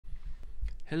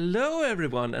Hello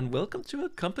everyone and welcome to a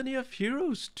Company of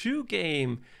Heroes 2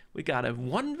 game. We got a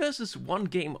 1 versus 1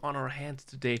 game on our hands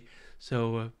today,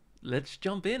 so let's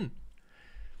jump in.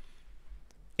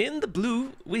 In the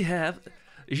blue we have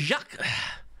Jacques,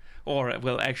 or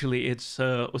well actually it's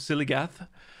Osiligath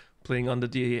playing under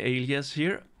the alias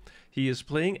here. He is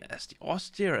playing as the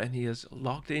Austere and he has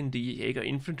locked in the Jaeger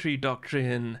infantry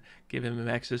doctrine, giving him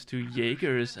access to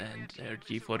Jaegers and their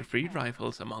G43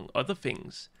 rifles among other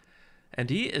things. And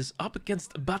he is up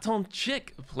against Baton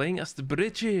Chick, playing as the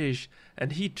British,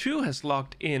 and he too has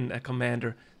locked in a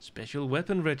commander, special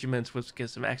weapon regiments, which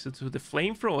gives him access to the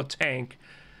flamethrower tank.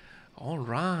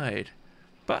 Alright,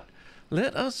 but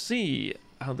let us see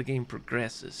how the game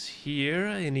progresses here.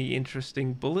 Any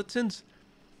interesting bulletins?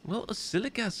 Well,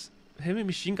 Osiligath's heavy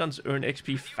machine guns earn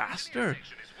XP faster,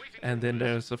 and then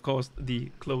there's of course the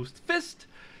closed fist,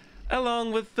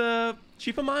 along with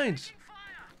cheaper mines.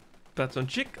 Baton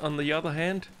Chick, on the other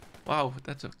hand, wow,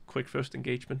 that's a quick first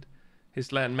engagement.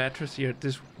 His land mattress here,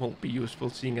 this won't be useful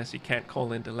seeing as he can't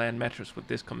call in the land mattress with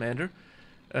this commander.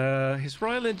 His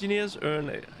Royal Engineers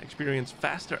earn experience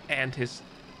faster, and his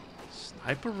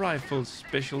sniper rifle's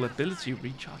special ability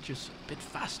recharges a bit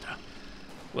faster.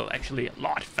 Well, actually a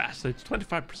lot faster, it's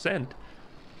 25%.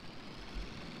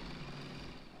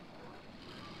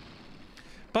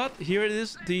 But here it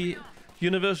is, the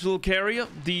Universal Carrier,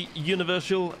 the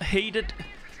universal hated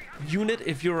unit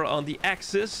if you're on the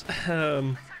Axis,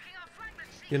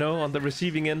 you know, on the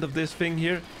receiving end of this thing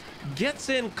here, gets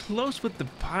in close with the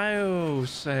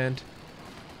bios and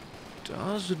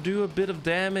does do a bit of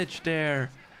damage there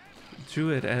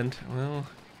to it, and well,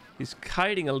 he's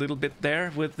kiting a little bit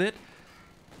there with it.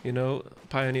 You know,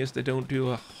 Pioneers, they don't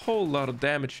do a whole lot of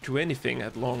damage to anything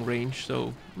at long range,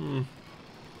 so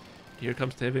here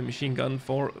comes the heavy machine gun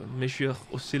for Monsieur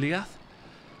Osiligath.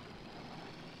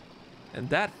 And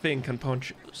that thing can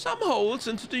punch some holes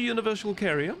into the Universal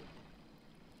Carrier.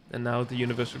 And now the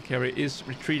Universal Carrier is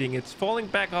retreating. It's falling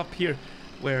back up here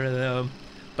where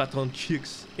Baton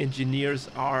Chick's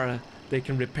engineers are. They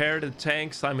can repair the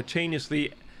tank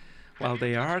simultaneously while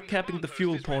they are capping the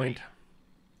fuel point.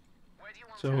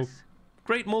 So,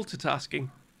 great multitasking.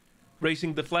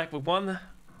 Raising the flag with one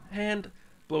hand,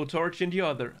 blowtorch in the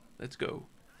other. Let's go.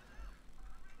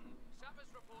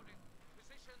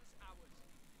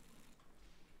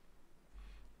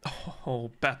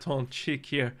 Oh, Baton Chick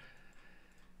here.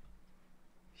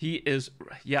 He has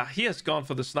gone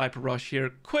for the sniper rush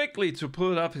here quickly to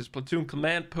put up his platoon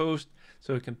command post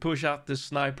so he can push out this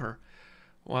sniper.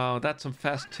 Wow, that's some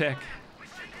fast tech.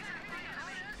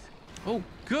 Oh,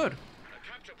 good.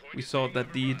 We saw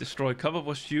that the destroy cover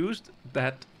was used.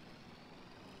 That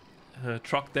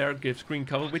truck there gives green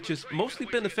cover, which is mostly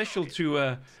beneficial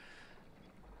to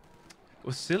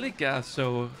Osiligath,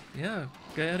 so yeah,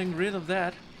 getting rid of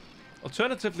that.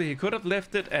 Alternatively, he could have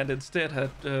left it and instead had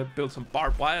built some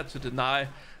barbed wire to deny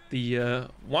the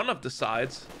one of the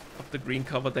sides of the green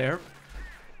cover there,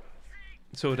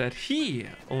 so that he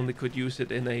only could use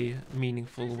it in a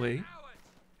meaningful way.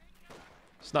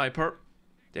 Sniper,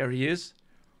 there he is,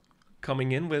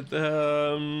 coming in with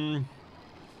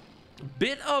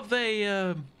bit of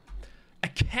a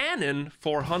cannon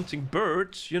for hunting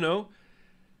birds, you know.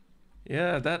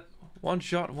 Yeah, that one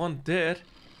shot, one dead.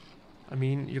 I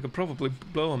mean, you could probably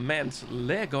blow a man's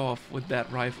leg off with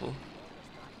that rifle.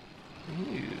 Ew.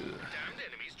 Damned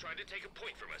enemies trying to take a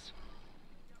point from us.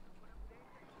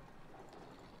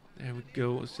 There we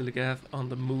go, Osiligath on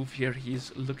the move here.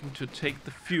 He's looking to take the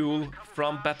fuel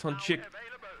from Baton Chick.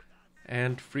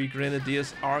 And 3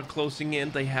 Grenadiers are closing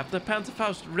in. They have the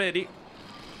Panzerfaust ready.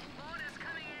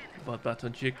 But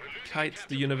Baton Chick kites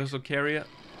the Universal Carrier,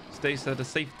 stays at a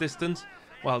safe distance,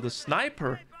 while the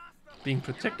sniper, being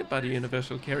protected by the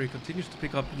Universal Carrier, continues to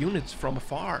pick up units from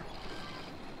afar.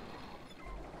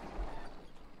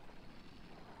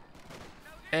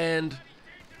 And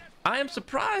I am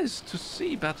surprised to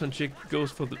see Baton Chick goes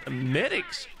for the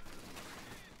medics.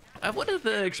 I would have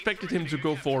expected him to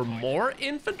go for more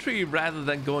infantry rather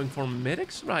than going for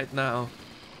medics right now.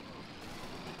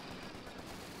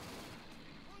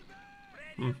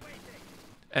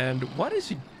 And what is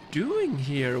he doing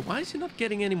here? Why is he not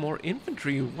getting any more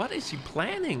infantry? What is he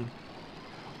planning?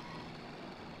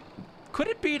 Could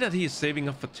it be that he is saving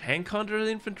up for tank hunter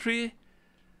infantry?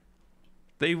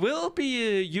 They will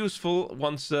be useful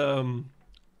once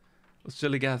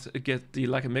Osiligath get the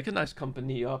like a mechanized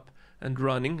company up and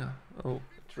running. Oh,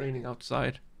 it's raining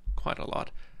outside quite a lot.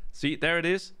 See, there it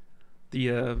is. The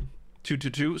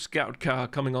 222 scout car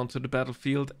coming onto the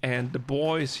battlefield, and the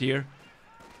boys here,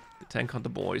 the tank hunter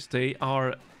boys, they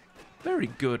are very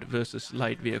good versus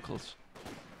light vehicles.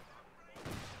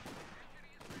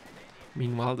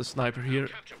 Meanwhile, the sniper here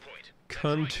Capture point.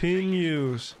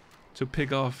 continues to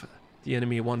pick off the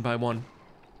enemy one by one.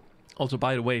 Also,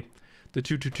 by the way, the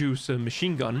 222's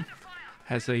machine gun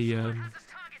has a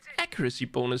accuracy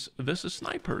bonus versus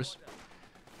snipers,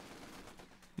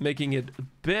 making it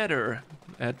better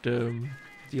at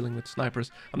dealing with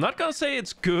snipers. I'm not gonna say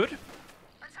it's good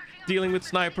dealing with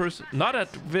snipers. Not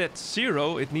at vet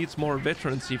 0. It needs more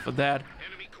veterancy for that.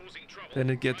 Enemy causing trouble. Then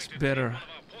it gets Trying to take better. one of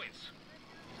our points.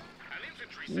 An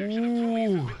infantry section of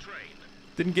Tommies has Ooh. been trained.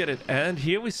 Didn't get it. And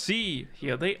here we see.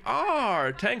 Here they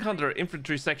are. Tank Hunter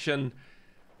infantry section.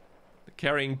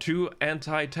 Carrying 2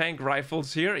 anti-tank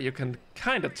rifles here. You can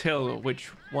kind of tell which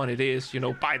one it is, you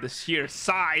know, by the sheer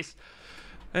size.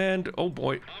 And, oh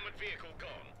boy. Armored vehicle gone.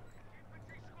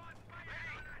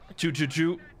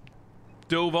 222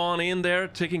 dove on in there,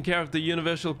 taking care of the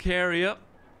universal carrier.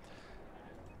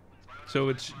 So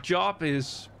its job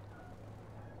is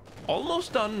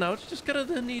almost done. Now it's just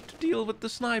gonna need to deal with the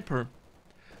sniper.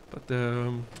 But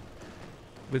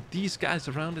with these guys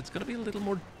around, it's gonna be a little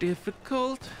more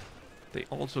difficult. They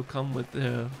also come with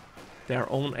their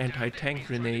own anti-tank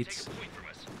grenades, Take a point from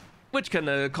us. which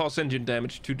can cause engine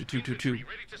damage to the 222. Ready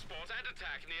to spot and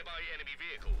attack nearby enemy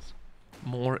vehicles.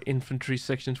 More infantry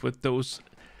sections with those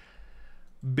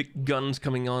big guns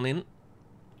coming on in.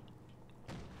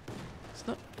 It's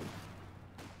not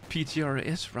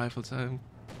PTRS rifles. I'm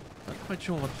not quite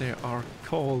sure what they are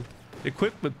called.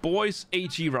 Equipped with Boys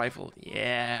AT rifle.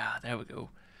 Yeah, there we go.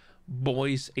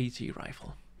 Boys AT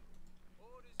rifle.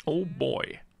 Oh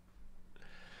boy.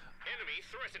 Enemy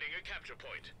threatening a capture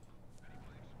point.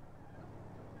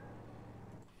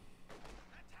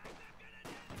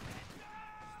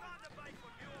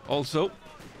 Also,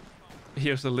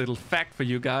 here's a little fact for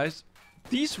you guys.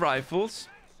 These rifles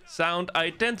sound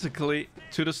identically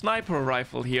to the sniper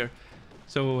rifle here.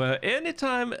 So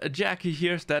anytime Jackie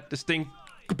hears that distinct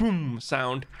boom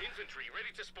sound, Infantry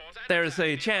ready to spot and there is attack a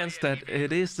nearby chance that enemy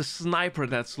it is the sniper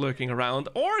that's lurking around,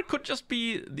 or it could just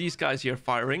be these guys here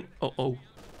firing. Oh.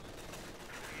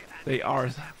 They are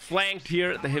flanked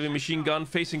here, the heavy machine gun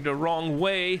facing the wrong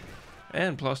way,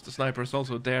 and plus the sniper is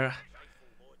also there.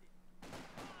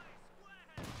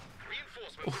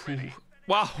 Reinforcements ready.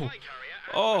 Wow. Fly carrier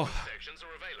and Oh. weapon sections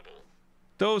are available.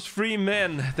 Those 3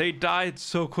 men, they died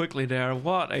so quickly there.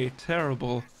 What a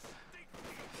terrible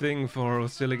thing for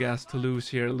Osiligas to lose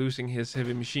here, losing his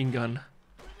heavy machine gun.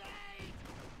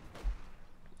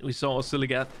 We saw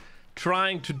Osiligas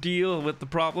trying to deal with the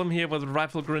problem here with a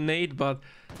rifle grenade, but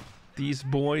these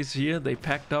boys here, they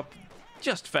packed up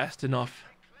just fast enough.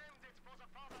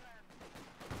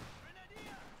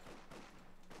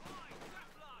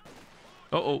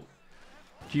 Uh-oh.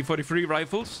 G43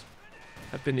 rifles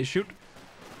have been issued.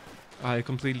 I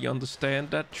completely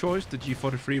understand that choice. The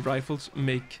G43 rifles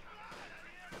make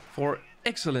for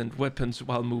excellent weapons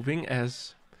while moving,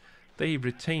 as they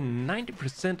retain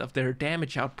 90% of their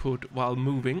damage output while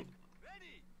moving.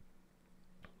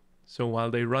 So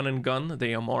while they run and gun,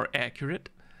 they are more accurate,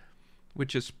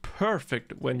 which is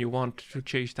perfect when you want to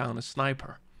chase down a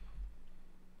sniper.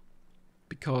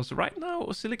 Because right now,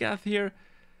 Osiligath here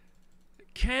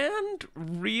can't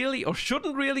really, or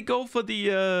shouldn't really go for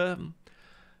the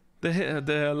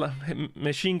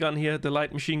machine gun here, the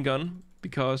light machine gun,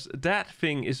 because that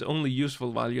thing is only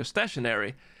useful while you're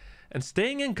stationary. And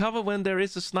staying in cover when there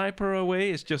is a sniper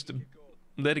away is just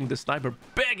letting the sniper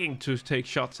begging to take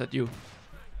shots at you,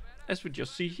 as we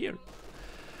just see here.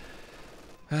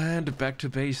 And back to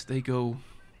base they go.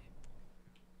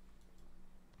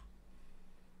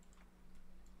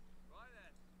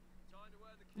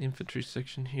 Infantry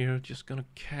section here, just gonna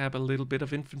cab a little bit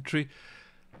of infantry.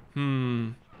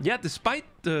 Yeah, despite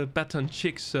the Baton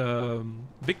Chick's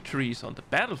victories on the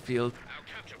battlefield, Our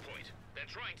capture point. They're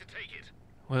trying to take it.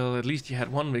 well, at least he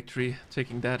had one victory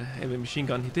taking that heavy machine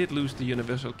gun. He did lose the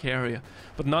universal carrier,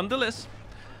 but nonetheless,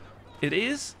 it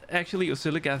is actually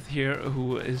Osiligath here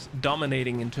who is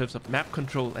dominating in terms of map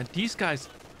control. And these guys,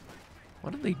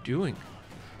 what are they doing?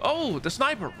 Oh, the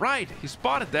sniper, right, he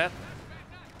spotted that.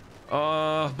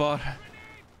 But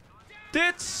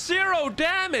did 0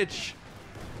 damage.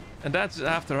 And that's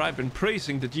after I've been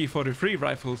praising the G43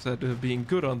 rifles that are being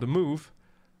good on the move.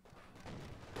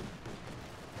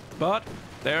 But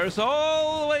there's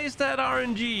always that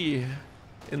RNG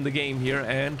in the game here,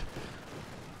 and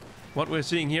what we're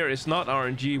seeing here is not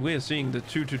RNG. We're seeing the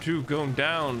 222 going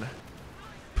down.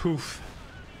 Poof.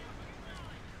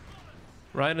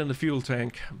 Right in the fuel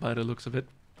tank, by the looks of it.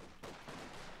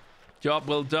 Job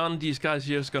well done. These guys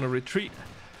here is gonna retreat,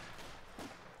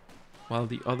 while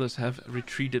the others have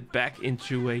retreated back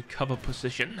into a cover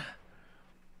position.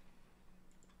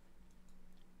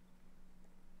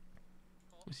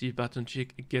 We see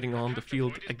Batonchik getting on the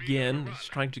field again. He's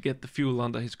trying to get the fuel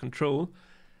under his control.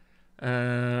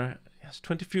 Has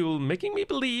 20 fuel, making me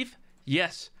believe,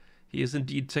 yes, he is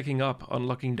indeed taking up,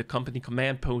 unlocking the company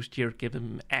command post here, giving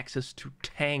him access to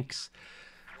tanks.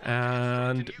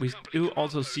 And we do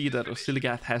also see that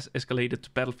Osiligath has escalated to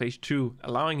Battle Phase 2,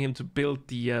 allowing him to build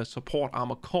the support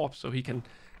armor corps so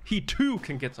he too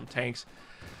can get some tanks.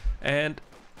 And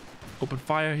open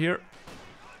fire here.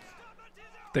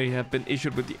 They have been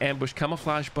issued with the ambush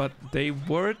camouflage, but they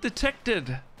were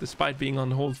detected despite being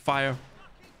on hold fire.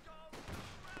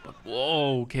 But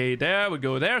whoa, okay, there we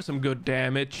go. There's some good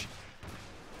damage.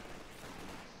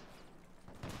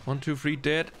 1, 2, 3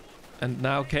 dead. And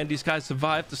now can these guys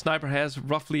survive? The sniper has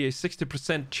roughly a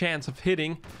 60% chance of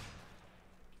hitting.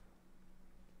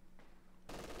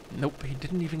 Nope, he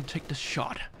didn't even take the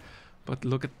shot. But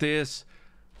look at this.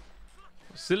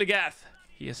 Osiligath,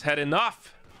 he has had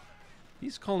enough.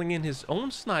 He's calling in his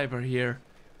own sniper here.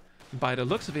 By the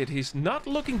looks of it, he's not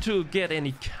looking to get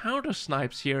any counter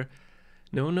snipes here.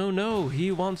 No, no, no.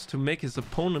 He wants to make his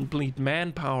opponent bleed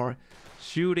manpower.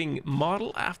 Shooting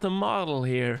model after model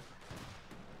here.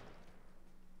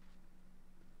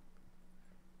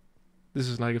 This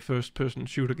is like a first-person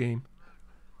shooter game.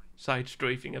 Side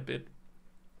strafing a bit.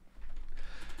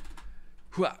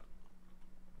 Hua.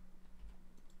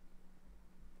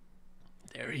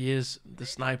 There he is, the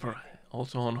sniper,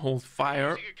 also on hold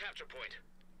fire.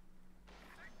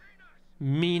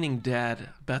 Meaning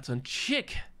that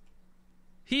Batonchik,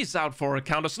 he's out for a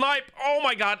counter snipe. Oh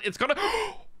my god, it's gonna...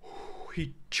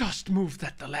 He just moved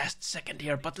at the last second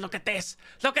here, but look at this.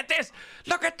 Look at this.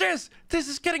 Look at this. This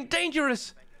is getting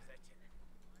dangerous.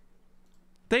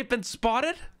 They've been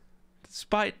spotted,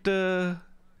 despite the...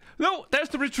 No, there's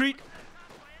the retreat.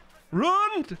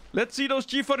 Run! Let's see those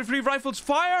G43 rifles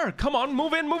fire. Come on,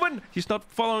 move in, move in. He's not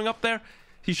following up there.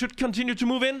 He should continue to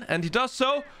move in, and he does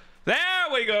so. There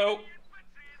we go.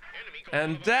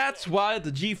 And that's why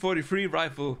the G43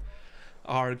 rifle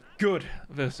are good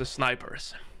versus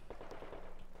snipers.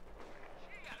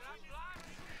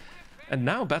 And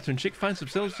now Batonchik finds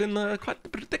himself in quite the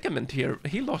predicament here.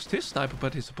 He lost his sniper,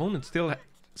 but his opponent still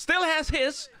has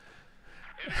his.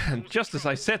 And just as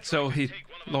I said so, he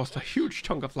lost a huge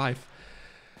chunk of life.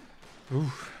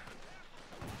 Oof.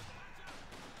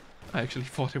 I actually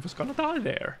thought he was gonna die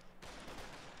there.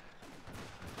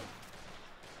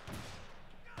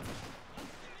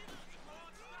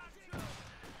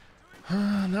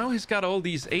 Now he's got all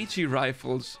these HE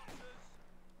rifles,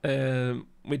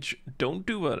 which don't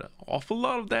do an awful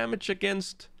lot of damage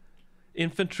against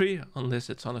infantry, unless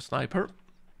it's on a sniper,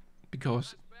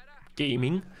 because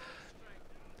gaming.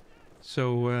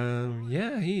 So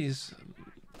yeah, he's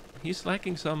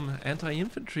lacking some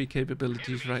anti-infantry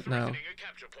capabilities right now.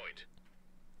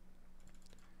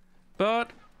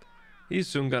 But he's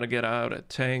soon gonna get out a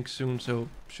tank soon, so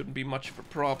shouldn't be much of a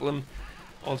problem.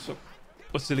 Also,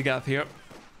 Osiligath here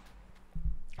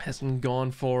hasn't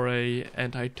gone for a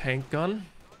anti-tank gun,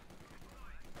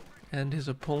 and his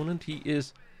opponent, he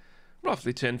is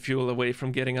roughly 10 fuel away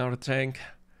from getting out a tank.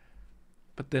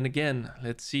 But then again,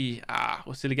 let's see.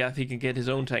 Osiligath, he can get his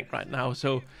own tank right now,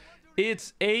 so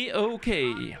it's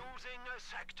a-okay.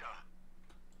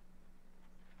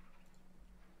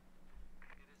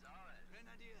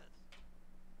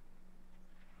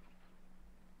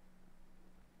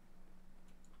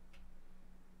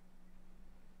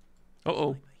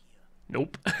 Uh-oh.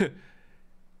 Nope.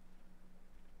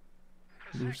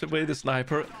 Moves away the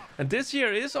sniper. And this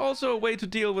here is also a way to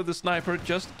deal with the sniper.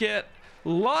 Just get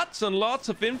lots and lots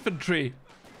of infantry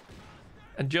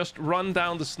and just run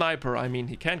down the sniper. I mean,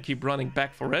 he can't keep running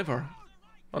back forever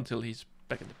until he's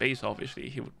back in the base. Obviously,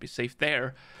 he would be safe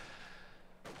there.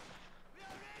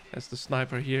 As the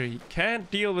sniper here, he can't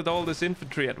deal with all this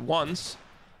infantry at once,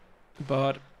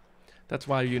 but that's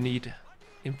why you need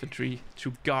infantry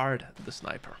to guard the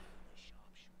sniper.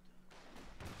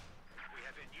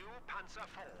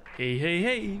 Hey, hey,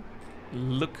 hey!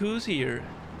 Look who's here.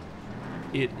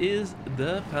 It is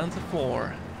the Panzer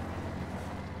IV.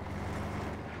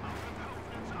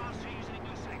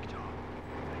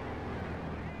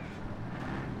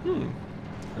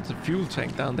 That's a fuel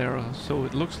tank down there, so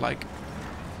it looks like.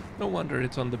 No wonder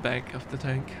it's on the back of the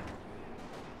tank.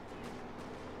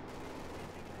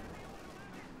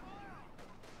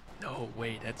 No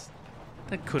way,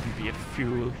 that couldn't be a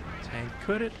fuel tank,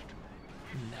 could it?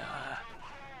 Nah.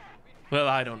 Well,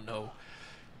 I don't know.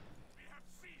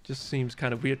 Just seems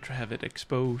kind of weird to have it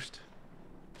exposed.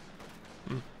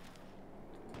 Light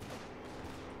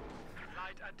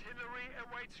artillery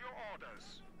awaits your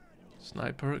orders.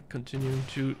 Sniper continuing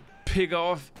to pick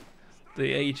off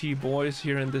the AT boys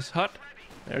here in this hut.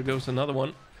 There goes another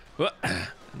one.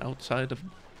 And outside of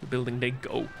the building they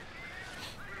go.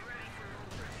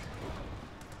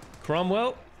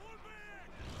 Cromwell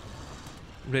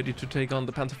ready to take on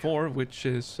the Panther IV, which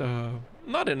is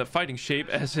not in a fighting shape,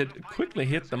 as it quickly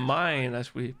hit the mine,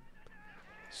 as we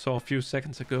saw a few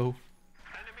seconds ago.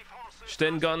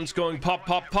 Sten guns going pop,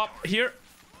 pop, pop here.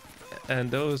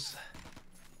 And those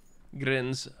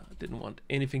grins didn't want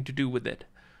anything to do with it.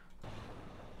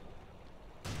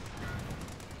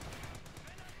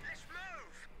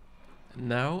 And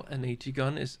now an AT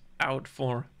gun is out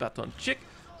for Baton Chick.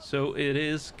 So it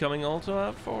is coming also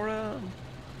out for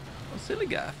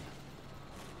Osiligath.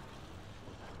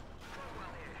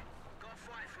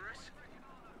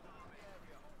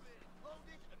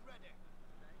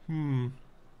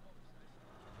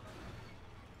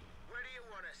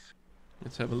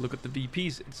 Let's have a look at the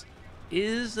VPs.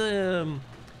 Is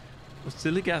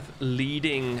Osiligath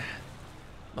leading?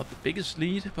 Not the biggest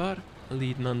lead, but a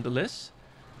lead nonetheless.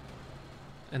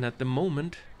 And at the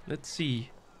moment, let's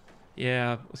see.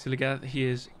 Yeah, Osiligath, he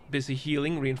is busy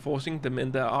healing, reinforcing. The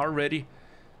men that are ready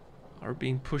are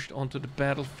being pushed onto the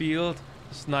battlefield.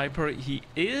 The sniper, he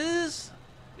is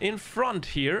in front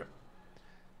here.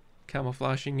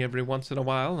 Camouflaging every once in a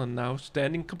while, and now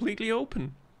standing completely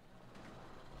open.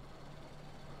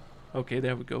 Okay,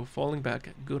 there we go. Falling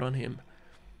back. Good on him.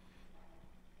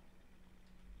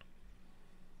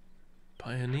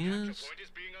 Pioneers.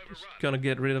 Just gonna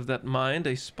get rid of that mine.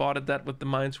 They spotted that with the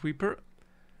minesweeper.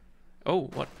 Oh,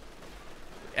 what?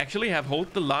 Actually have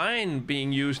Hold the Line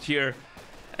being used here.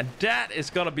 And that is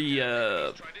gonna be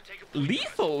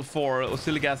lethal for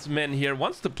Osiligath's men here.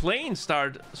 Once the planes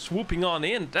start swooping on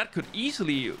in, that could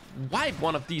easily wipe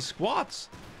one of these squads.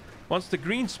 Once the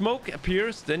green smoke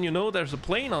appears, then you know there's a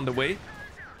plane on the way.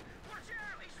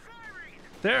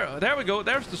 There we go.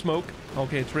 There's the smoke.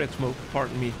 Okay, it's red smoke.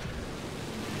 Pardon me.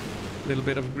 A little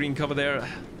bit of green cover there,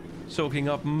 soaking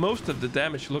up most of the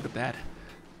damage. Look at that.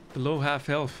 Below half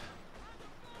health.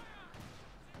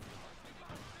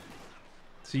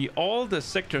 See, all the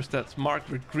sectors that's marked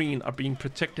with green are being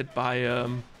protected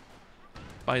by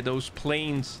those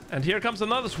planes. And here comes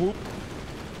another swoop.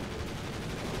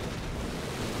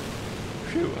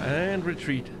 Phew, and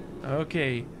retreat.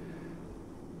 Okay.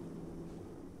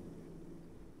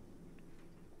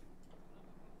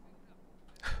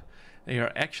 They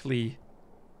are actually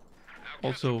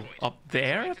also up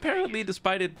there, apparently,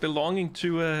 despite it belonging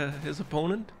to his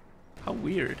opponent. How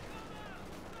weird.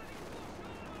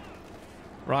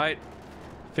 Right.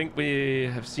 I think we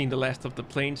have seen the last of the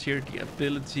planes here. The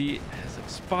ability has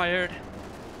expired.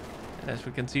 And as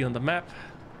we can see on the map,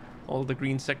 all the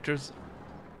green sectors,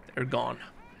 they're gone.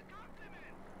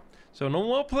 So no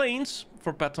more planes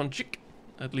for Baton Chick,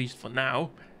 at least for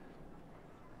now.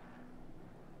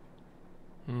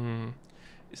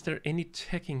 Is there any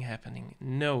teching happening?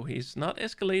 No, he's not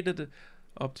escalated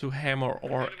up to hammer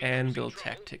or anvil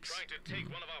tactics.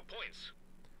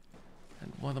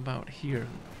 And what about here?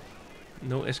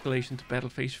 No escalation to battle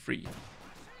phase 3.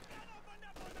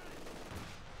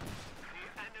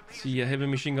 See a heavy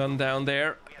machine gun down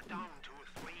there.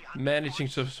 Managing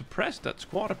to suppress that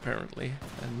squad apparently.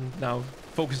 And now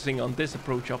focusing on this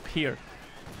approach up here.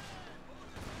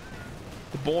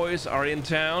 The boys are in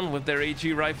town with their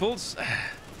AG rifles.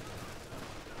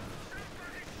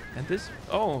 And this...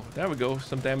 Oh, there we go.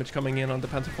 Some damage coming in on the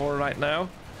Panther IV right now.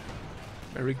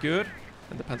 Very good.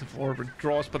 And the Panther IV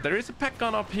withdraws. But there is a pack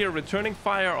gun up here returning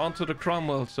fire onto the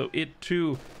Cromwell. So it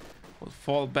too will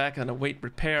fall back and await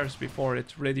repairs before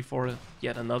it's ready for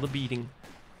yet another beating.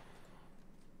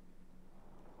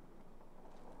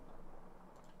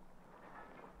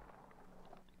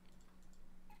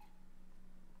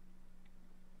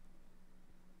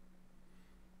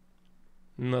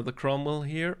 Another Cromwell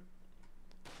here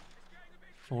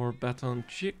for Baton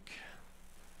Chick.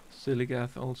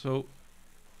 Osiligath also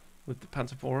with the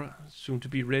Panther IV soon to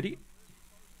be ready.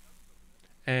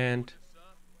 And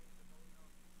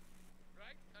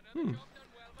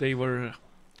they were...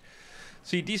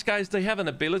 See, these guys, they have an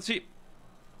ability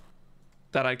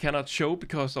that I cannot show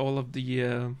because all of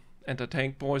the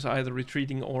anti-tank boys are either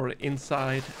retreating or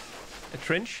inside a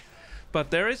trench. But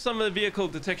there is some vehicle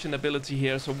detection ability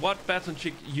here. So what Baton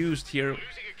Chick used here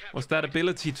was that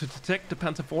ability to detect the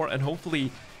Panther IV and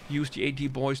hopefully use the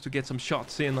AT boys to get some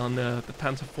shots in on the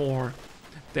Panther IV,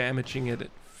 damaging it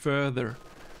further.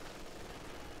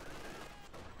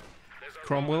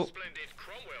 Cromwell.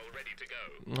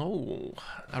 Oh,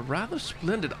 a rather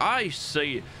splendid. I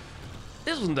say,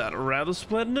 isn't that a rather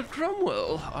splendid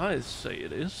Cromwell? I say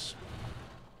it is.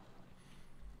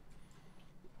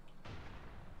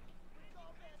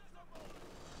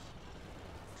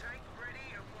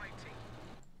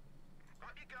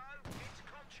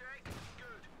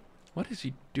 What is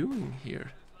he doing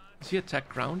here? Is he attack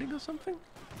grounding or something?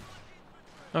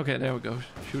 Okay, there we go.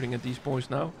 Shooting at these boys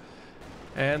now.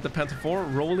 And the Panther 4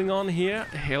 rolling on here,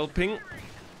 helping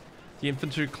the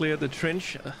infantry clear the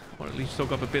trench, or at least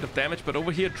soak up a bit of damage. But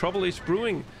over here, trouble is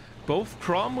brewing. Both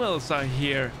Cromwells are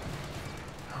here.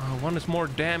 One is more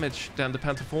damaged than the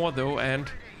Panther 4 though,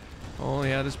 and oh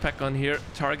yeah, this pack gun here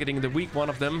targeting the weak one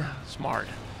of them. Smart.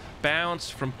 Bounce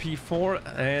from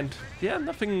P4, and yeah,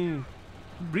 nothing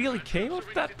really came of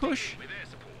that push.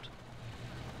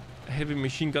 A heavy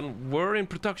machine gun were in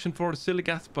production for the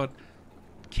Ziligath, but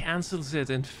cancels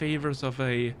it in favors of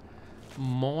a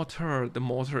mortar. The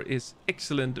mortar is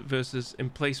excellent versus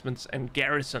emplacements and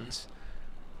garrisons.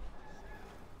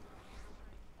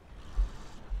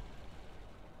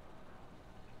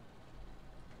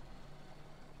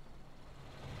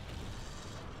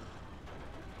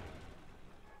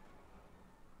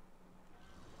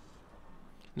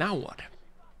 Now what?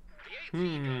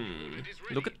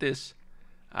 Look at this.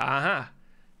 Aha!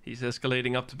 He's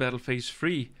escalating up to battle phase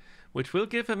 3, which will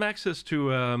give him access to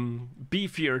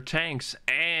beefier tanks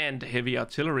and heavy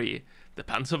artillery. The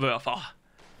Panzerwerfer.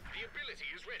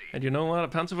 And you know what, a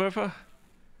Panzerwerfer?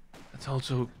 That's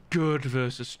also good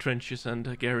versus trenches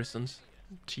and garrisons.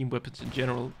 Team weapons in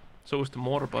general. So is the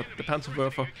mortar, but the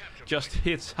Panzerwerfer just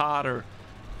hits harder.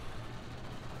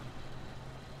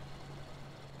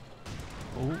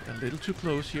 Oh, a little too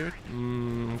close here.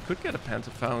 Could get a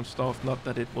Panzerfaust off, not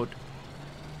that it would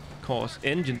cause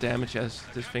engine damage, as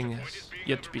this thing has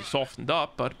yet to be softened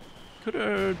up, but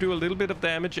could do a little bit of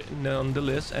damage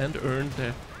nonetheless and earn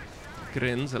the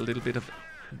Grins a little bit of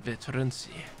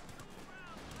veterancy.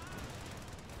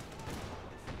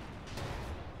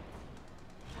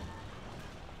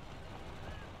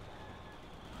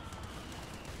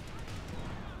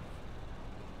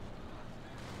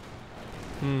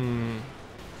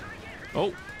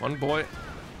 Oh, one boy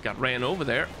got ran over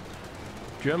there.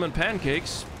 German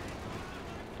pancakes.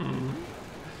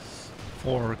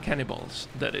 For cannibals,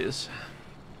 that is.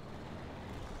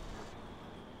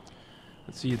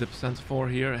 Let's see, the Panther 4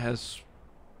 here has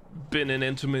been in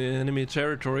enemy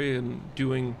territory and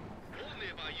doing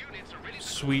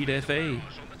sweet FA.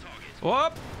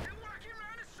 Whoop!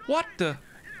 What the?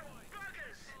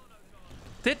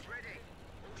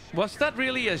 Was that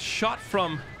really a shot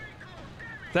from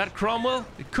that Cromwell?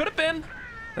 It could have been.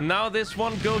 And now this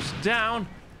one goes down.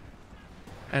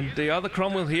 And the other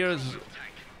Cromwell here is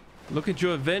looking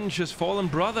to avenge his fallen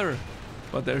brother.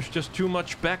 But there's just too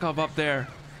much backup up there.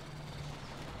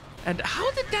 And how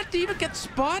did that even get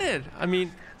spotted? I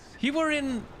mean, he were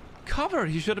in cover.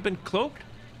 He should have been cloaked.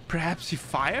 Perhaps he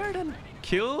fired and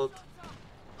killed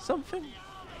something?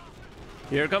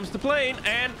 Here comes the plane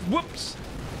and whoops!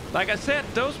 Like I said,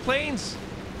 those planes,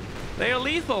 they are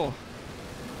lethal.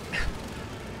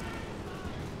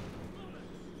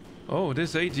 Oh,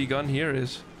 this AT gun here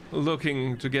is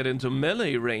looking to get into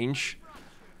melee range.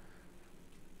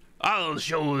 I'll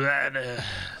show that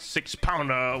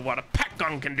 6-pounder what a pack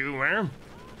gun can do, eh?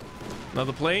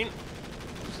 Another plane.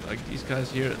 Looks like these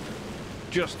guys here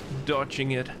just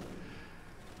dodging it.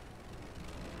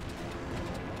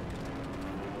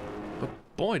 But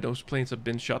boy, those planes have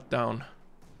been shot down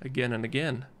again and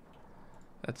again.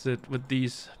 That's it with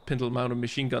these pintle-mounted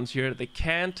machine guns here. They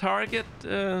can target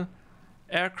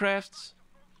aircrafts.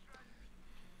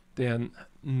 They're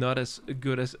not as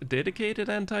good as dedicated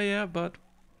anti-air, but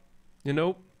you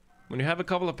know, when you have a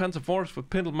couple of Panzer IVs with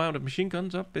pintle-mounted machine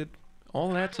guns up, it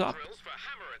all adds up.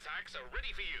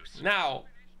 Now,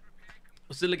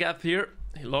 Ziligath here,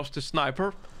 he lost his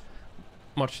sniper,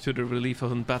 much to the relief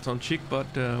of Baton Chick, but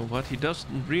what he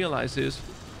doesn't realize is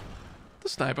the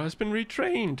sniper has been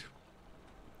retrained.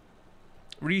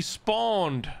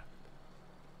 Respawned,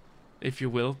 if you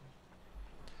will.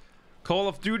 Call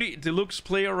of Duty Deluxe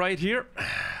player right here.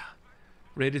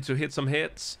 Ready to hit some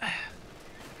hits.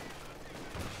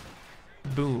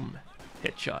 Boom.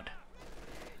 Headshot.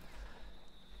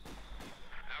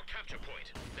 Our capture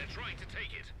point. They're trying to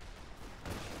take it.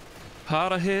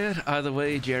 Hard ahead. Either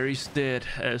way, Jerry's dead,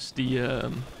 as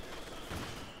the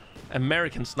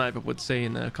American sniper would say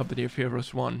in Company of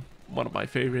Heroes 1. One of my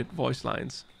favorite voice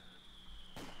lines.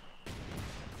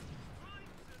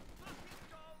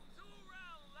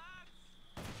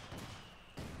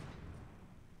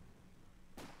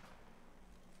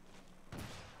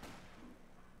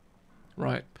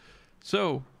 Right.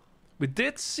 So, we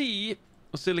did see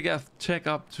Ziligath check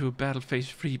up to battle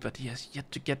phase 3, but he has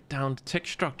yet to get down the tech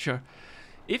structure.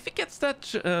 If he gets that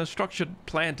structure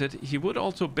planted, he would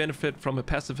also benefit from a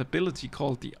passive ability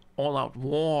called the All-Out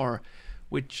War,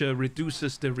 which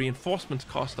reduces the reinforcement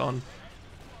cost on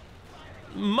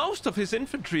most of his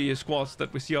infantry squads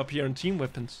that we see up here in team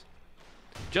weapons.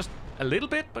 Just a little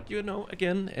bit, but you know,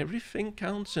 again, everything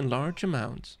counts in large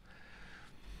amounts.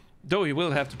 Though he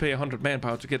will have to pay 100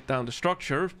 manpower to get down the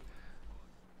structure.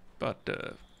 But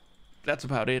that's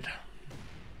about it.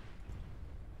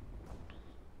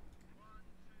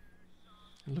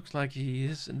 It looks like he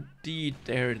is indeed.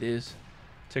 There it is.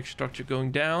 Tech structure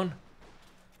going down.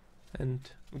 And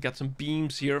we got some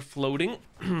beams here floating.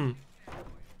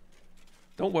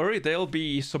 Don't worry, they'll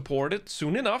be supported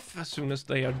soon enough. As soon as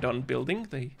they are done building,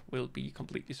 they will be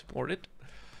completely supported.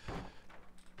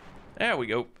 There we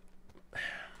go.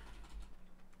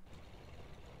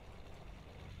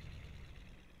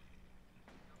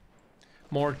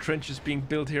 More trenches being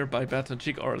built here by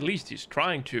Batonchik, or at least he's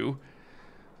trying to.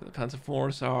 The Panzer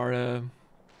IVs are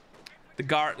the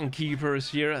garden keepers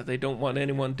here. They don't want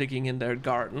anyone digging in their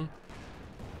garden.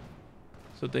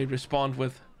 So they respond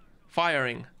with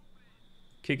firing.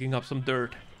 Kicking up some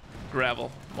dirt, gravel,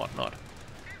 whatnot.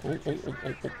 Oh.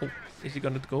 Is he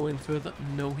gonna go in further?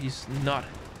 No, he's not.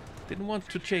 Didn't want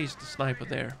to chase the sniper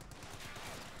there.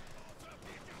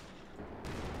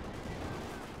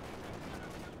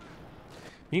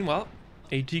 Meanwhile,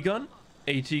 AT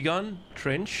gun,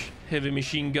 trench, heavy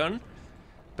machine gun.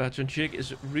 Batonchik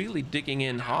is really digging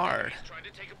in hard,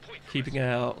 keeping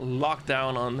a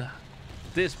lockdown on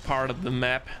this part of the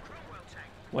map.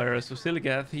 Whereas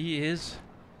Osiligath, he is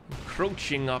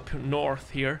encroaching up north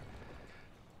here.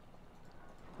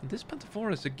 And this Panther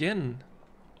IV is again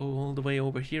all the way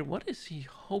over here. What is he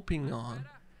hoping on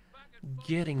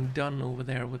getting done over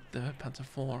there with the Panther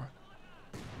IV?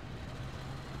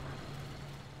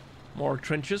 More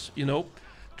trenches, you know.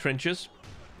 Trenches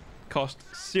cost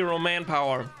 0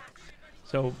 manpower.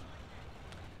 So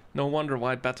no wonder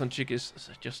why Batonchik is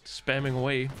just spamming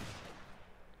away.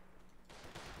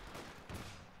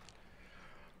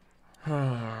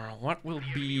 What will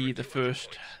be the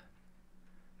first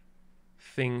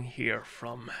thing here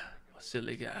from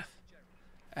Osiligath?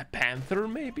 A panther,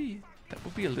 maybe? That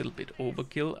would be a little bit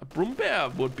overkill. A broom bear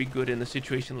would be good in a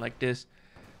situation like this.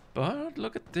 But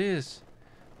look at this.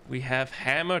 We have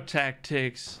hammer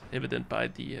tactics, evident by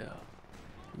the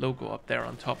logo up there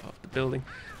on top of the building.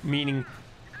 Meaning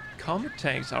combat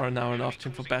tanks are now an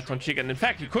option for Batonchik. And in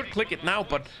fact, you could click it now,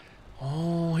 but...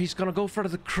 oh, he's gonna go for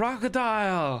the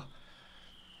crocodile.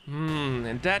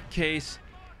 In that case,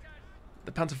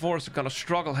 the Panther IVs are gonna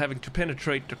struggle having to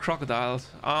penetrate the crocodile's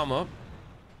armor.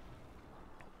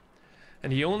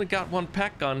 And he only got 1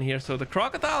 pack gun here, so the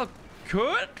crocodile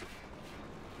could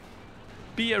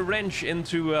be a wrench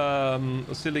into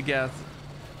Osiligath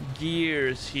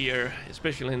gears here,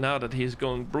 especially now that he's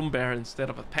going broom bear instead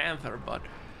of a panther. But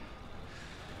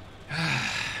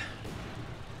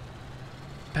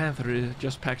panther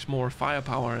just packs more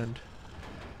firepower and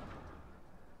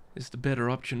is the better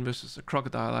option versus a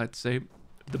crocodile, I'd say.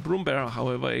 The broom bear,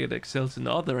 however, it excels in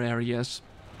other areas,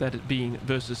 that it being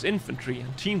versus infantry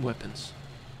and team weapons,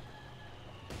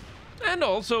 and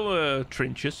also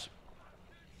trenches.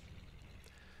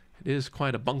 It is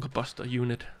quite a bunker buster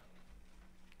unit.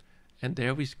 And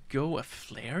there we go, a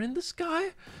flare in the sky,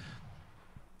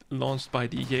 launched by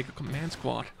the Jaeger command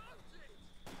squad.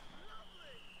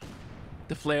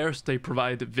 The flares, they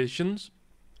provide visions,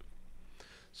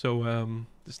 so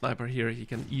the sniper here, he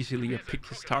can easily pick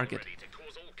his targets.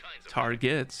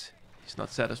 He's not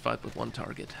satisfied with 1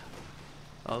 target,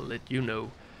 I'll let you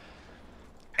know.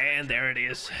 And there it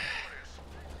is,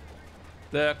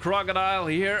 the crocodile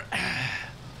here.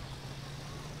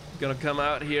 Gonna come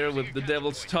out here with the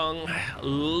devil's tongue,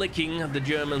 licking the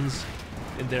Germans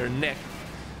in their neck.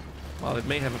 While it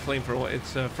may have a flamethrower,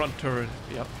 its front turret,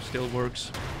 yep, still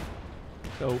works.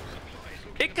 So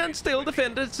it can still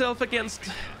defend itself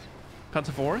against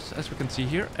Panther IVs, as we can see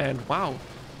here. And wow,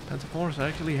 Panther IVs are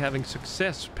actually having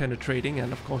success penetrating,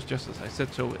 and of course, just as I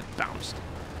said so, it bounced.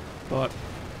 But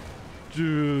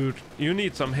dude, you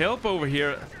need some help over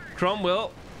here.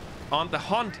 Cromwell on the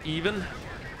hunt even.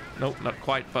 Nope, not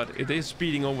quite, but it is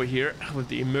speeding over here with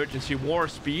the emergency war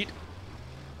speed.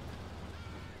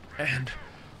 And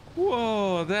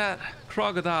whoa, that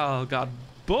crocodile got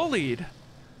bullied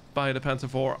by the Panther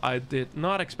IV. I did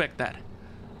not expect that.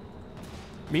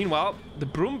 Meanwhile, the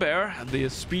broom bear, the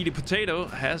speedy potato,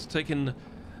 has taken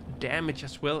damage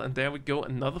as well. And there we go,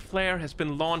 another flare has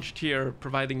been launched here,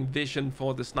 providing vision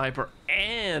for the sniper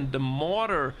and the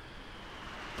mortar.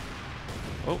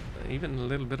 Oh, even a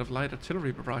little bit of light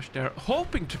artillery barrage there,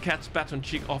 hoping to catch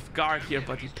Batonchik off guard here,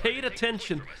 but he paid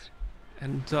attention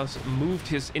and thus moved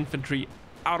his infantry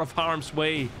out of harm's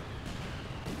way.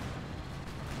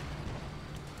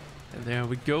 And there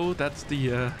we go, that's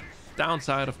the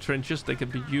downside of trenches. They can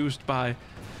be used by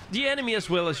the enemy as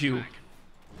well as you.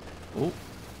 Oh,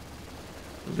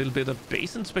 a little bit of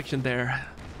base inspection there.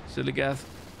 Siligath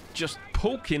just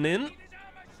poking in,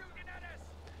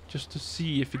 just to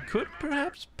see if he could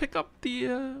perhaps pick up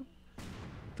the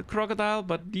crocodile.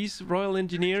 But these Royal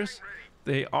Engineers,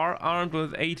 they are armed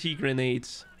with AT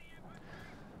grenades.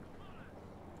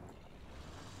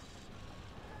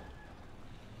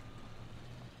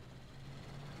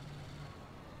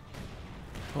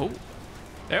 Oh,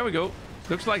 there we go.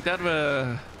 Looks like that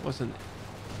was a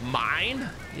mine.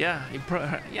 Yeah,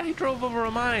 he drove over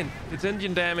a mine. It's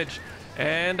engine damage.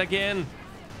 And again,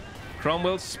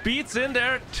 Cromwell speeds in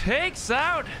there, takes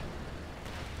out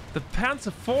the Panzer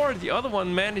IV. The other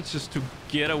one manages to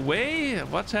get away.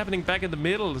 What's happening back in the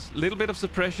middle? A little bit of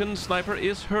suppression. Sniper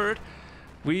is hurt.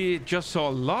 We just saw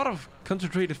a lot of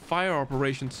concentrated fire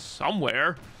operations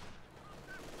somewhere.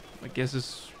 My guess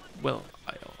is, well,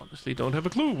 I honestly don't have a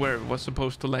clue where it was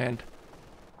supposed to land.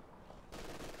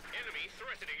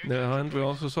 No, and we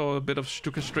also saw a bit of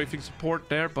Stuka strafing support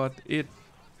there, but it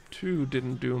too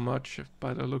didn't do much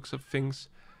by the looks of things.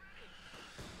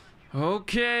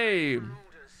 Okay.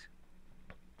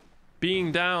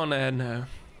 Being down and a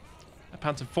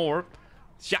Panzer IV,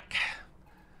 Jack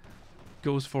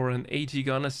goes for an AT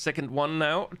gun, a second one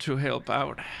now to help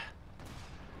out.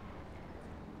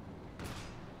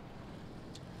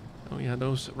 Oh yeah,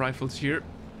 those rifles here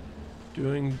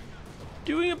doing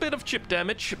a bit of chip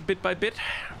damage, bit by bit.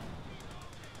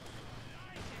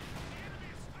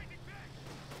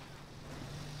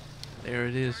 There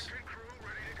it is.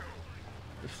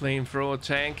 The flamethrower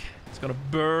tank. It's gonna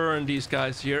burn these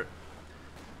guys here.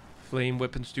 Flame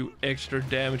weapons do extra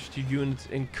damage to units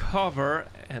in cover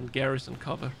and garrison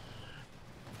cover.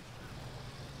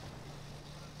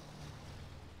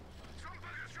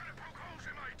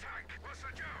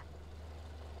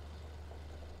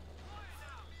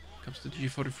 Comes the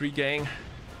G43 gang.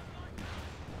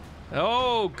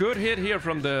 Oh, good hit here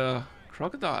from the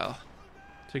crocodile.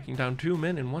 Taking down 2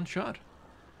 men in one shot.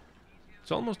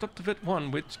 It's almost up to Vet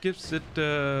 1, which gives it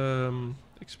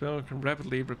expel can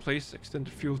rapidly replace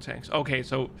extended fuel tanks. Okay,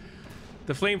 so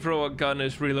the flamethrower gun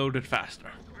is reloaded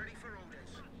faster.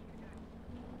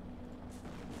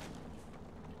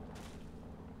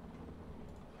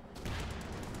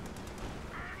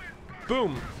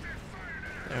 Boom.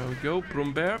 There we go,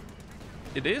 Brumbear.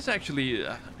 It is actually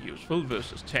useful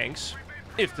versus tanks,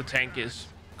 if the tank is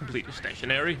completely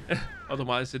stationary.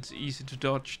 Otherwise, it's easy to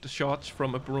dodge the shots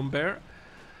from a Brumbear.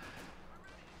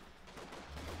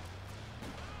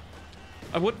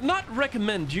 I would not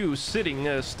recommend you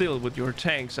sitting still with your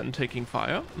tanks and taking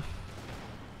fire.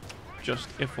 Just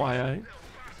FYI.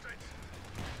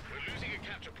 We're losing a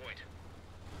capture point.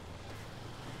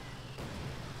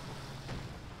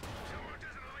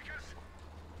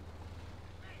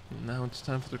 Now it's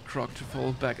time for the Croc to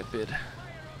fall back a bit.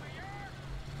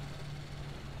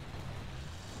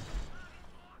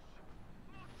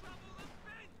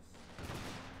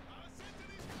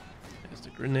 There's the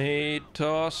grenade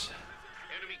toss.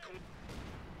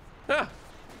 Ah.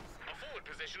 Our forward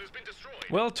position has been destroyed.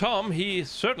 Well, Tom, he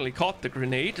certainly caught the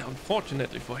grenade,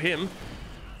 unfortunately for him.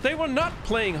 They were not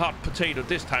playing hot potato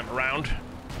this time around.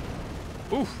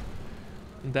 Oof.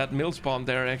 And that Millspawn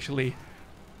there actually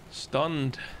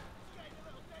stunned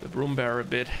the Brumbear a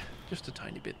bit. Just a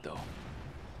tiny bit, though.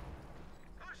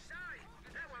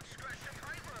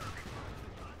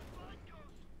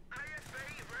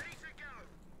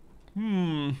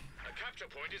 A capture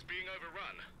point is being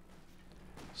overrun.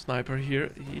 Sniper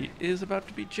here. He is about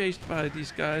to be chased by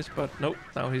these guys, but nope.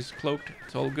 Now he's cloaked.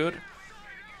 It's all good.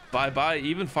 Bye-bye.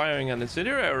 Even firing an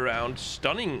incendiary round.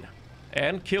 Stunning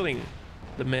and killing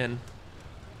the men.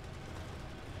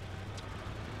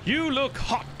 You look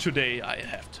hot today, I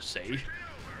have to say.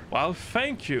 Well,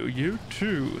 thank you. You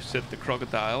too, said the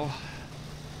crocodile,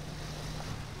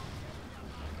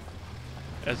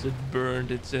 as it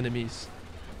burned its enemies.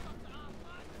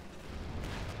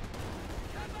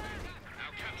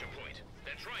 Our capture point.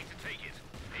 They're trying to take it.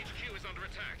 HQ is under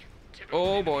attack.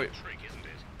 Oh boy. Trick, isn't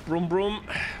it? Broom broom.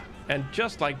 And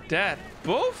just like that,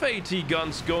 both AT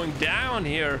guns going down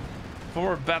here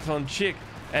for Baton Chick,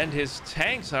 and his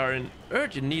tanks are in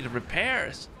urgent need of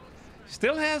repairs.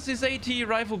 Still has his AT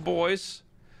rifle boys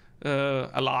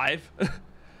alive.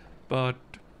 But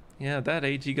yeah, that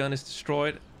AT gun is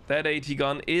destroyed. That AT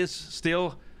gun is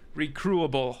still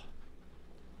recruitable.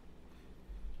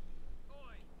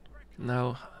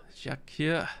 Now, Jacques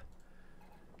here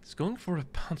is going for a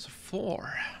Panzer IV.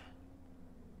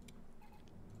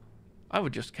 I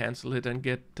would just cancel it and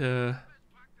get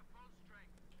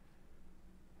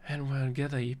And we'll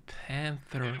get a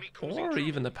Panther or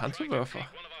even a Panzerwerfer. One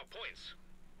of our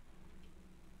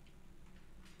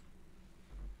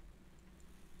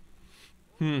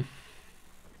points.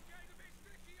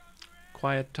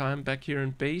 Quiet time back here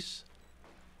in base.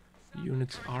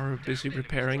 Units are busy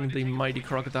repairing the mighty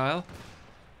crocodile.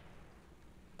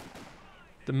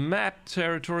 The map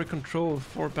territory control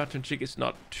for Batonchik is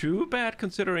not too bad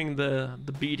considering the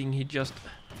beating he just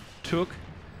took.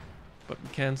 But we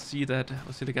can see that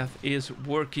Osiligath is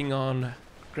working on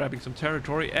grabbing some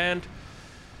territory, and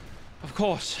of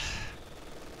course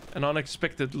an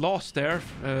unexpected loss there.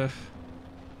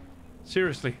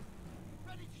 Seriously.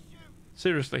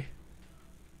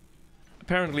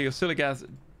 Apparently Osiligath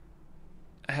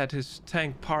had his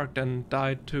tank parked and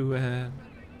died to an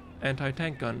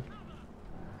anti-tank gun.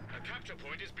 A capture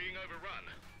point is being overrun.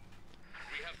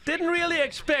 Didn't really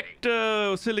expect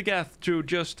Osiligath to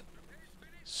just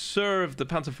serve the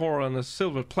Panzer IV on a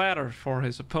silver platter for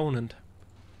his opponent.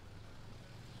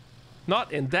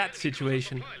 Not in that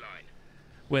situation,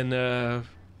 when there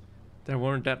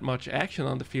weren't that much action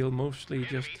on the field, mostly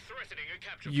just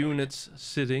units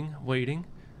sitting, waiting.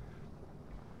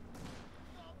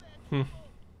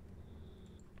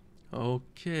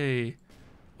 Okay.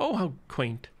 Oh, how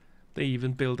quaint. They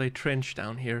even build a trench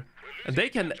down here. And they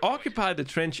can occupy the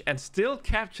trench and still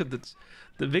capture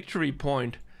the victory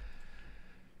point,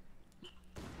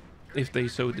 if they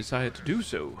so decide to do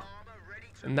so.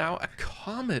 And now a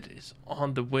comet is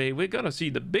on the way. We're gonna see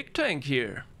the big tank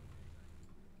here.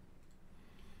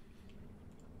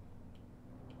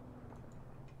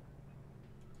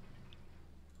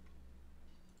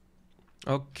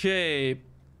 Okay,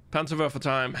 Panzerwerfer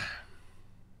time.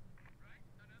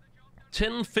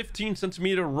 10-15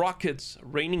 centimeter rockets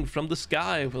raining from the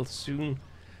sky will soon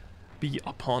be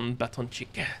upon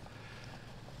Batonchik,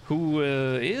 who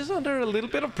is under a little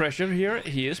bit of pressure here.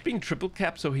 He is being triple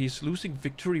capped, so he's losing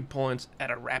victory points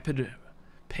at a rapid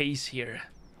pace here.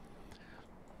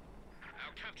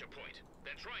 Our capture point.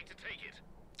 They're trying to take it.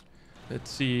 Let's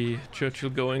see, Churchill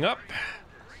going up.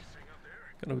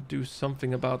 Gonna do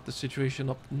something about the situation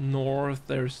up north.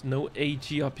 There's no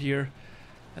AT up here,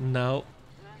 and now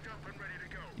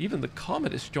even the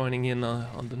Comet is joining in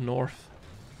on the north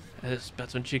as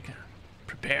Batonchik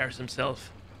prepares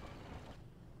himself.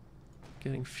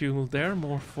 Getting fuel there,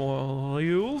 more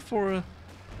fuel for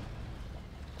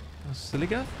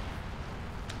Osiligath.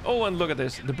 Oh, and look at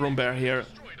this, the Broom Bear here.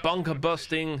 Bunker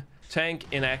busting, tank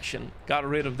in action. Got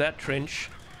rid of that trench.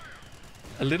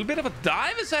 A little bit of a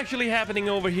dive is actually happening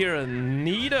over here.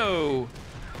 Neato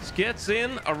gets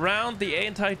in around the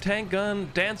anti-tank gun,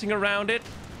 dancing around it.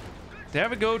 There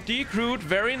we go, decrewed,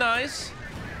 very nice.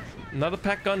 Another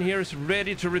pack gun here is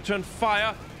ready to return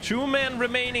fire. 2 men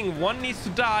remaining, 1 needs to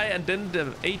die, and then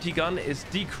the AT gun is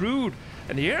decrewed.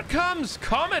 And here comes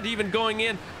Comet even going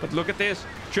in. But look at this,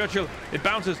 Churchill, it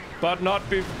bounces, but not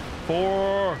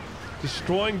before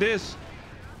destroying this.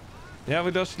 Yeah,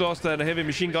 we just lost that heavy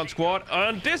machine gun squad,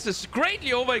 and this is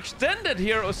greatly overextended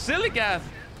here. Osiligath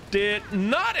did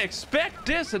not expect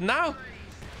this, and now,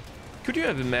 could you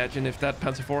have imagined if that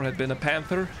Panzer IV had been a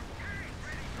Panther?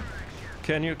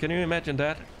 Can you imagine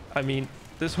that? I mean,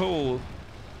 this whole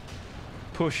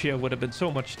push here would have been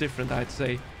so much different, I'd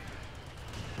say.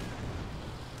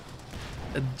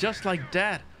 And just like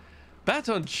that,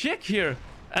 Batonchik here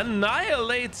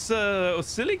annihilates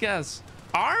Osiligath's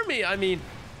army. I mean,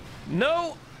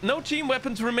 no team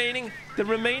weapons remaining. The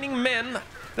remaining men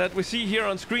that we see here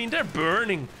on screen, they're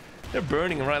burning. They're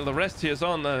burning, while the rest here is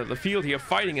on the field here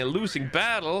fighting a losing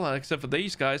battle, except for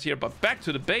these guys here. But back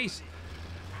to the base.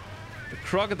 The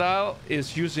Crocodile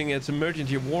is using its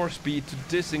emergency war speed to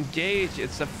disengage.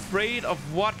 It's afraid of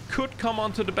what could come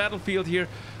onto the battlefield here.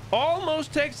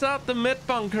 Almost takes out the mid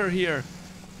bunker here,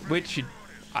 which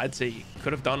I'd say he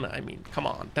could have done. I mean, come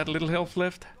on, that little health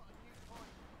left.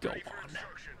 Go on.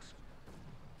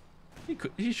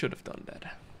 He should have done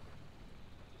that.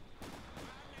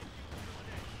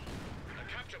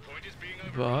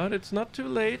 But it's not too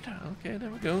late. Okay, there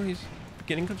we go. He's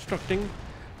beginning constructing.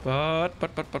 But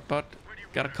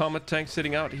got a Comet tank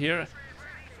sitting out here.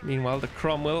 Meanwhile, the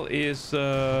Cromwell is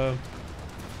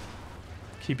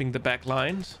keeping the back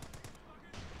lines.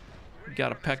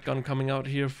 Got a pack gun coming out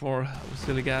here for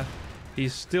Osiligath.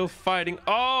 He's still fighting.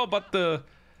 Oh, but the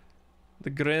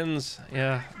Grins,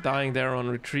 yeah, dying there on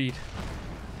retreat.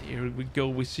 Here we go.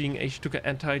 We're seeing H2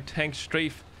 anti-tank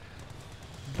strafe,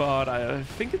 but I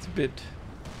think it's a bit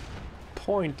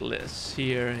pointless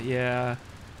here. Yeah.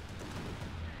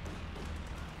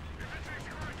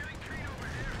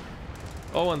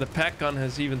 Oh, and the pack gun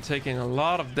has even taken a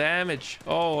lot of damage.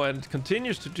 Oh, and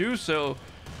continues to do so.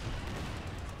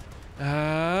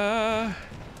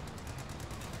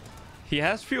 He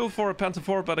has fuel for a Panzer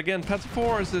IV, but again, Panzer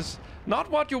IVs is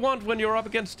not what you want when you're up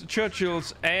against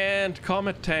Churchills and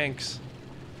Comet tanks.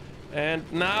 And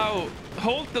now,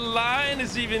 hold the line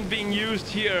is even being used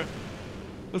here.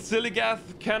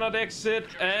 Vasiligath cannot exit,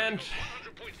 and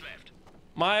 100 points left.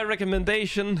 my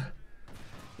recommendation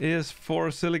is for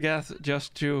Vasiligath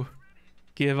just to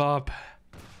give up.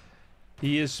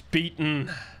 He is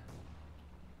beaten.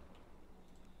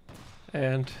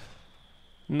 And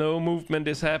no movement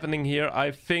is happening here.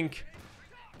 I think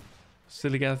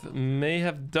Vasiligath may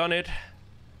have done it.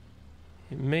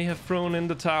 He may have thrown in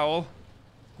the towel.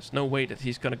 There's no way that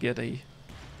he's gonna get a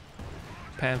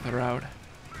Panther out.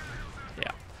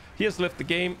 Yeah, he has left the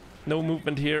game. No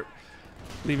movement here,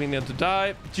 leaving them to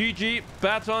die. GG,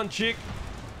 Baton Chick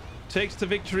takes the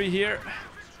victory here.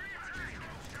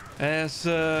 As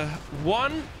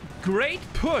one great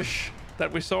push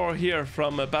that we saw here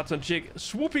from Baton Chick,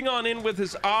 swooping on in with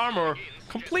his armor,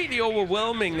 completely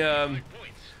overwhelming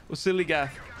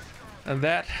Vasiligath. And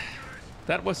that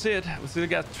was it.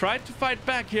 Vasiligath tried to fight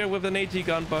back here with an AT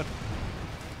gun, but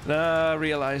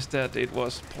realized that it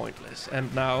was pointless.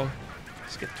 And now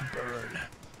let's get to burn.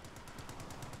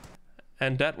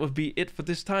 And that will be it for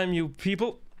this time, you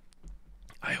people.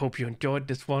 I hope you enjoyed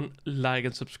this one. Like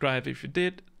and subscribe if you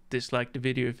did. Dislike the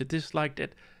video if you disliked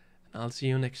it. And I'll see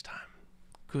you next time.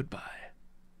 Goodbye.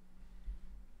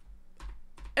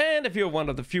 And if you're one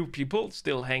of the few people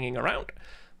still hanging around,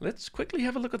 let's quickly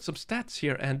have a look at some stats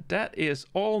here. And that is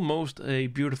almost a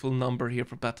beautiful number here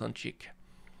for Baton Chick.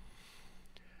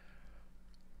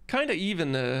 Kind of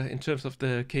even in terms of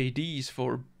the KDs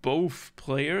for both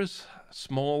players.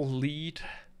 Small lead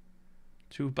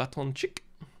to Baton Chick.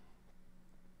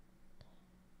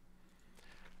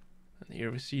 And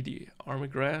here we see the army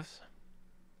graphs.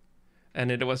 And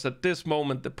it was at this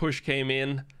moment the push came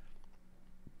in.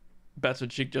 Baton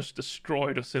Chick just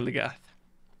destroyed Vasiligath.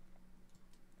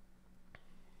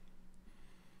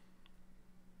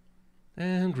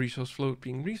 And resource float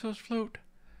being resource float.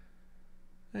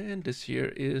 And this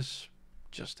here is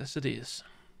just as it is.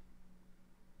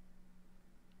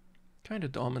 Kind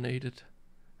of dominated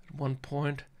at one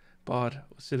point, but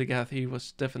Vasiligath, he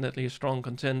was definitely a strong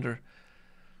contender.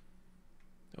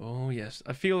 Oh yes,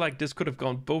 I feel like this could have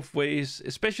gone both ways,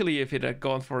 especially if it had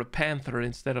gone for a Panther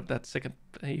instead of that second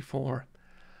A4.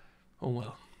 Oh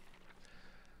well.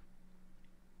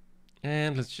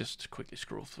 And let's just quickly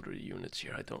scroll through the units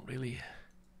here. I don't really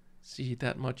see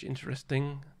that much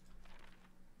interesting.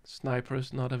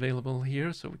 Sniper's not available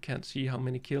here, so we can't see how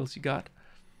many kills he got.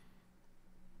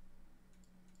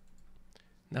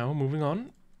 Now moving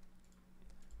on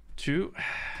to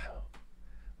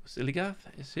Vasiligath.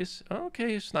 Is his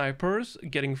okay? Snipers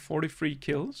getting 43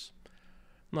 kills,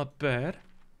 not bad.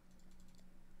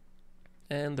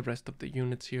 And the rest of the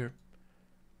units here.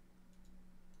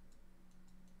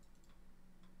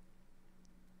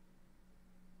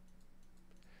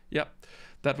 Yep,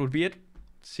 that would be it.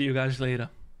 See you guys later.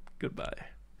 Goodbye.